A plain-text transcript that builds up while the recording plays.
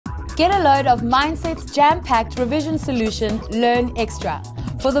Get a load of Mindset's jam-packed revision solution, Learn Xtra,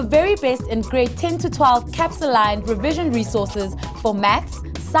 for the very best in grade 10 to 12 CAPS-aligned revision resources for maths,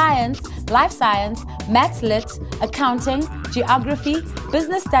 science, life science, maths lit, accounting, geography,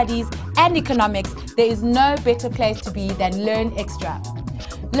 business studies, and economics. There is no better place to be than Learn Xtra.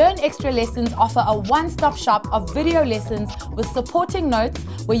 Learn Xtra lessons offer a one-stop shop of video lessons with supporting notes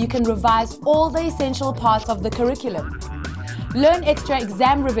where you can revise all the essential parts of the curriculum. Learn Xtra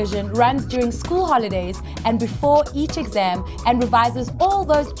exam revision runs during school holidays and before each exam and revises all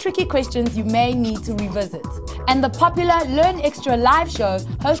those tricky questions you may need to revisit. And the popular Learn Xtra live show,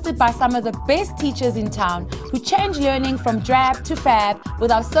 hosted by some of the best teachers in town who change learning from drab to fab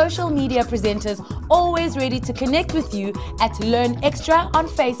with our social media presenters always ready to connect with you at Learn Xtra on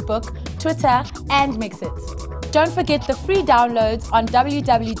Facebook, Twitter and Mixit. Don't forget the free downloads on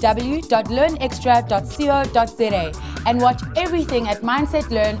www.learnextra.co.za and watch everything at Mindset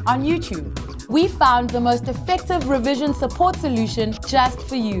Learn on YouTube. We found the most effective revision support solution just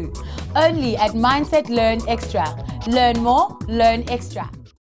for you. Only at Mindset Learn Xtra. Learn more, Learn Xtra.